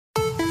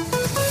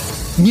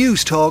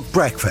Newstalk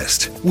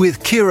Breakfast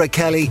with Ciara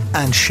Kelly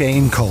and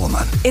Shane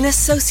Coleman. In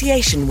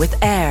association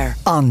with AIR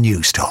on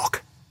Newstalk.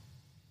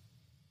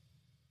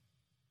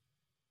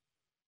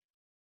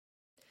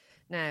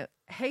 Now,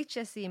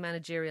 HSE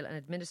managerial and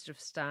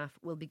administrative staff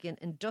will begin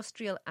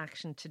industrial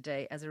action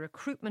today as a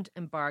recruitment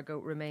embargo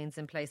remains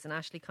in place. And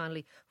Ashley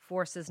Connolly,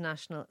 Fórsa's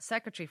National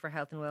Secretary for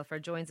Health and Welfare,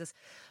 joins us.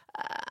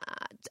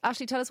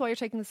 Ashley, tell us why you're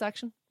taking this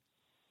action.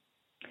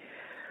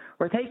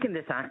 We're taking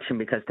this action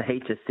because the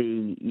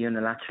HSE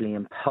unilaterally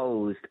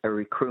imposed a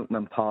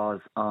recruitment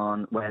pause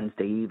on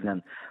Wednesday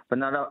evening. But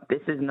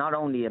this is not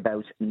only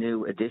about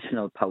new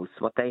additional posts.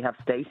 What they have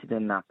stated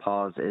in that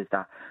pause is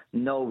that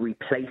no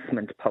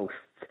replacement posts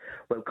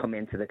will come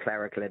into the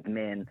clerical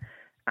admin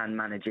and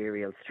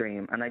managerial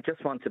stream. And I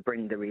just want to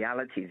bring the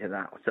reality to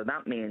that. So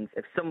that means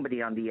if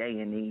somebody on the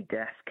A&E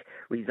desk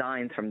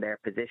resigns from their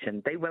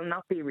position, they will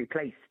not be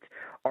replaced,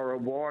 or a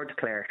ward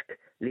clerk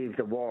leaves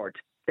a ward.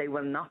 They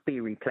will not be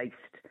replaced.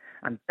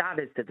 And that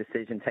is the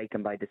decision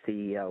taken by the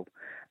CEO.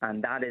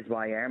 And that is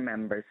why our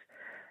members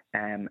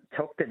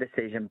took the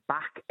decision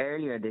back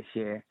earlier this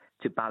year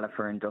to ballot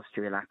for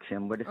industrial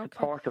action with a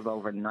support of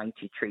over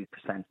 93%.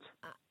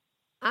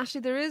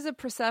 Ashley, there is a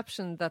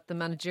perception that the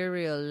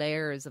managerial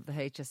layers of the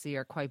HSE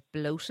are quite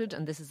bloated,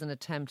 and this is an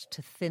attempt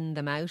to thin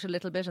them out a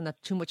little bit, and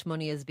that too much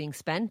money is being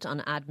spent on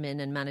admin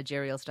and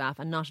managerial staff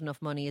and not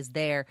enough money is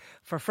there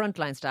for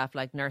frontline staff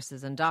like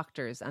nurses and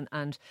doctors,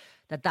 and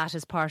that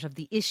is part of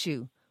the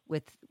issue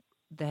with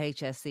the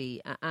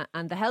HSE.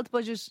 And the health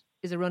budget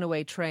is a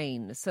runaway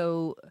train.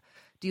 So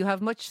do you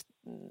have much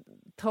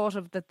thought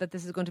of that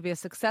this is going to be a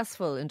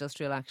successful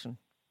industrial action?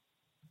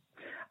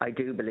 I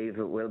do believe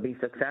it will be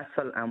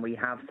successful, and we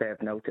have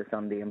served notice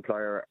on the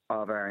employer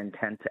of our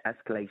intent to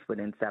escalate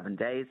within 7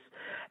 days,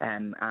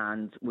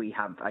 and we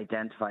have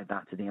identified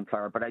that to the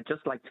employer. But I'd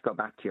just like to go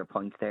back to your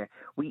point there.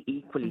 We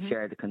equally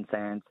share the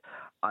concerns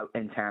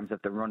in terms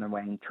of the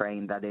runaway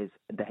train that is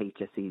the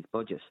HSE's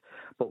budget.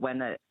 But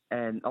when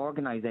an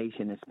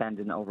organisation is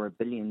spending over €1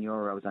 billion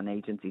on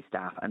agency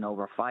staff and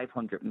over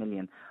 500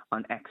 million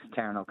on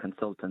external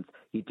consultants,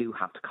 you do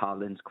have to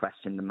call into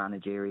question the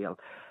managerial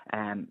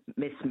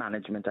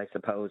mismanagement, I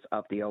suppose,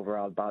 of the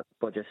overall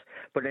budget.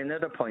 But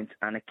another point,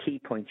 and a key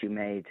point you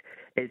made,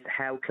 is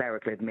how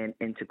clerical admin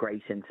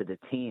integrate into the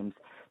teams.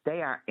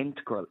 They are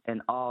integral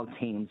in all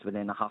teams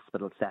within a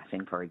hospital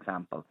setting, for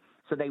example.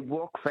 So they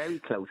work very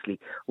closely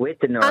with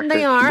the nurses. And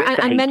they are,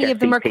 and many of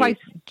them are quite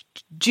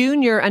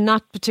junior and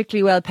not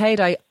particularly well paid.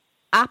 I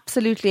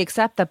absolutely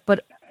accept that.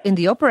 But in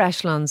the upper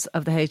echelons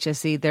of the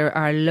HSE, there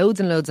are loads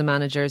and loads of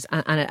managers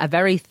and a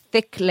very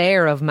thick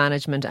layer of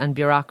management and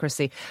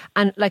bureaucracy.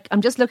 And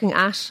I'm just looking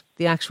at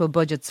the actual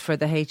budgets for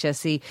the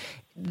HSE.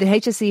 The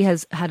HSE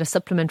has had a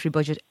supplementary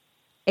budget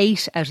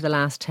 8 out of the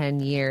last 10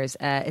 years.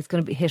 It's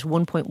going to hit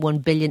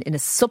 1.1 billion in a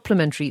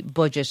supplementary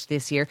budget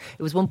this year.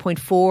 It was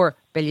 1.4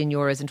 billion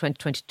euros in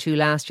 2022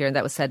 last year, and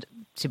that was said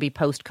to be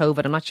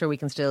post-COVID. I'm not sure we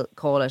can still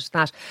call it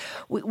that.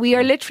 We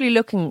are literally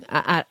looking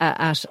at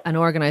an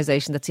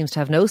organisation that seems to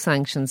have no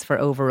sanctions for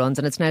overruns,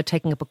 and it's now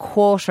taking up a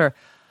quarter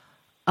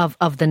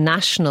of the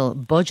national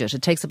budget.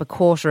 It takes up a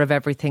quarter of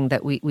everything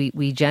that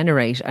we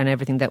generate and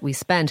everything that we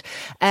spend.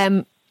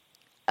 There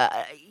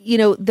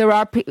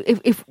are...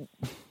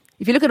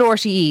 If you look at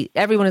RTE,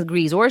 everyone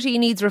agrees RTE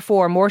needs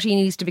reform, RTE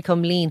needs to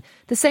become lean.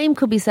 The same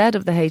could be said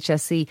of the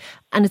HSE.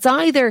 And it's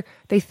either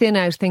they thin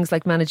out things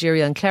like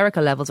managerial and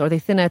clerical levels, or they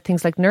thin out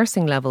things like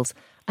nursing levels.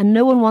 And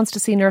no one wants to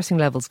see nursing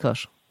levels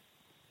cut.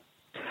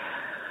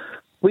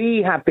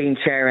 We have been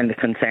sharing the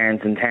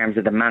concerns in terms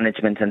of the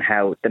management and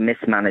how the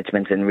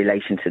mismanagement in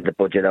relation to the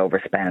budget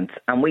overspent.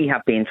 And we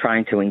have been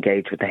trying to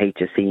engage with the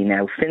HSE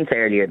now since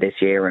earlier this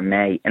year in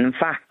May. And in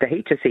fact, the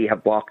HSE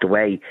have walked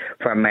away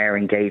from our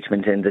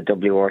engagement in the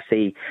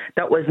WRC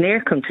that was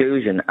near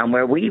conclusion, and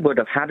where we would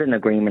have had an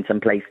agreement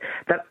in place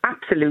that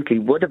absolutely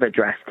would have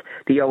addressed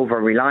the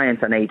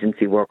over-reliance on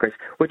agency workers,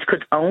 which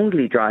could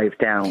only drive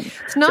down.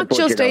 It's not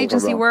just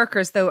agency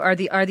workers, though, are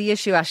the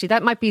issue, Ashley.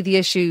 That might be the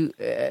issue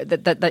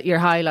that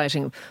you're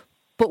highlighting.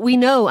 But we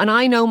know, and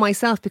I know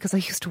myself because I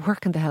used to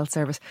work in the health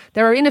service,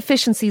 there are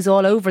inefficiencies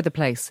all over the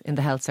place in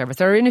the health service.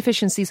 There are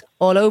inefficiencies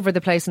all over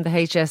the place in the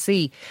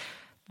HSE.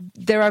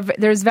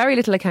 There's very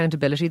little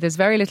accountability. There's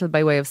very little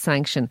by way of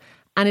sanction.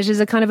 And it is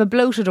a kind of a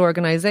bloated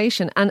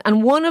organisation.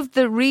 And one of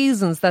the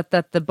reasons that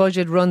the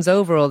budget runs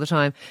over all the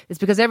time is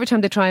because every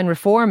time they try and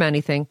reform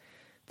anything,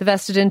 the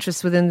vested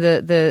interests within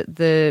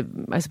the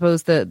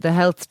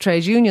health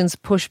trade unions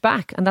push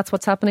back. And that's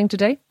what's happening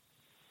today.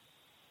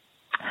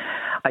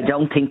 I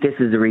don't think this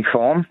is a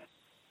reform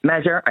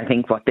measure. I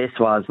think what this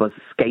was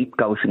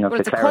scapegoating of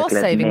the clerical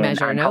admin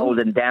and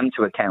holding them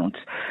to account.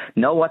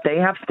 No, what they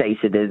have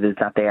stated is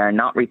that they are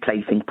not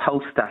replacing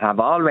posts that have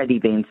already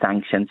been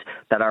sanctioned,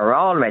 that are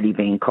already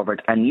being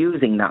covered, and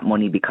using that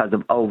money because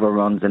of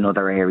overruns in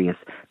other areas.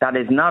 That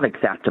is not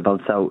acceptable.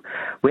 So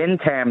in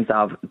terms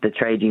of the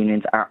trade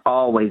unions are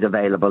always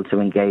available to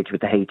engage with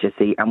the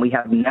HSE, and we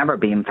have never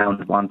been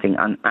found wanting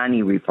on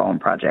any reform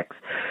projects.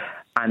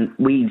 And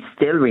we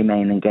still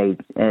remain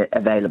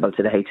available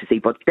to the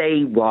HSE, but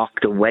they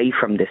walked away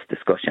from this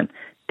discussion.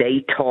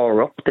 They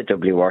tore up the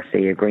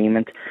WRC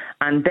agreement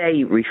and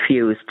they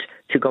refused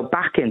to go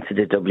back into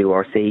the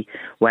WRC.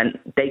 When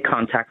they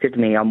contacted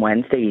me on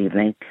Wednesday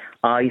evening,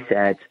 I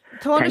said,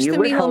 can you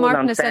withhold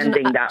on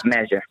sending that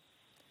measure?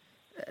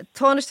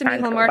 Tánaiste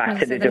Micheál Martin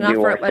has said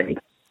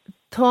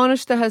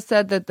Tánaiste has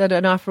said that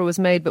an offer was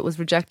made but was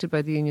rejected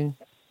by the union.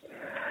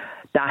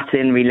 That's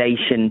in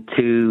relation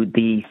to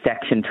the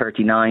Section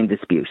 39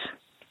 dispute.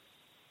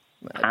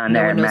 And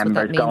our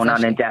members going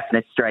on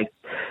indefinite strike.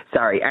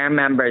 Sorry, our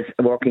members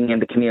working in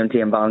the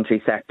community and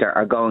voluntary sector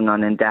are going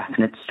on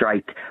indefinite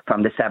strike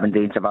from the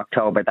 17th of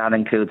October. That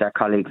includes our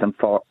colleagues in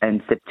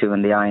SIP2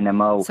 and the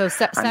INMO. So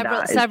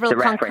several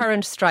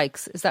concurrent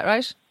strikes, is that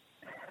right?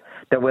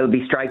 There will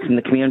be strikes in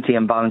the community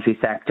and voluntary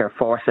sector.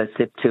 Fórsa,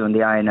 SIP2 and the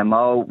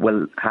INMO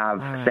will have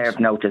served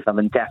notice of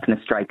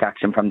indefinite strike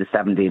action from the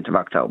 17th of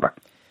October.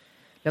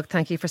 Look,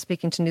 thank you for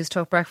speaking to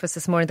Newstalk Breakfast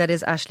this morning. That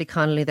is Ashley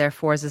Connolly there,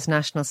 Fórsa's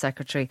National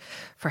Secretary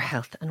for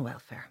Health and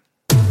Welfare.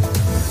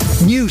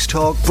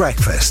 Newstalk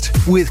Breakfast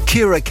with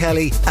Ciara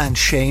Kelly and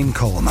Shane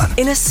Coleman.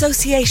 In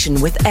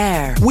association with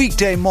AIR.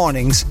 Weekday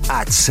mornings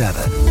at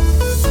 7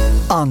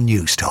 on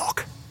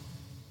Newstalk.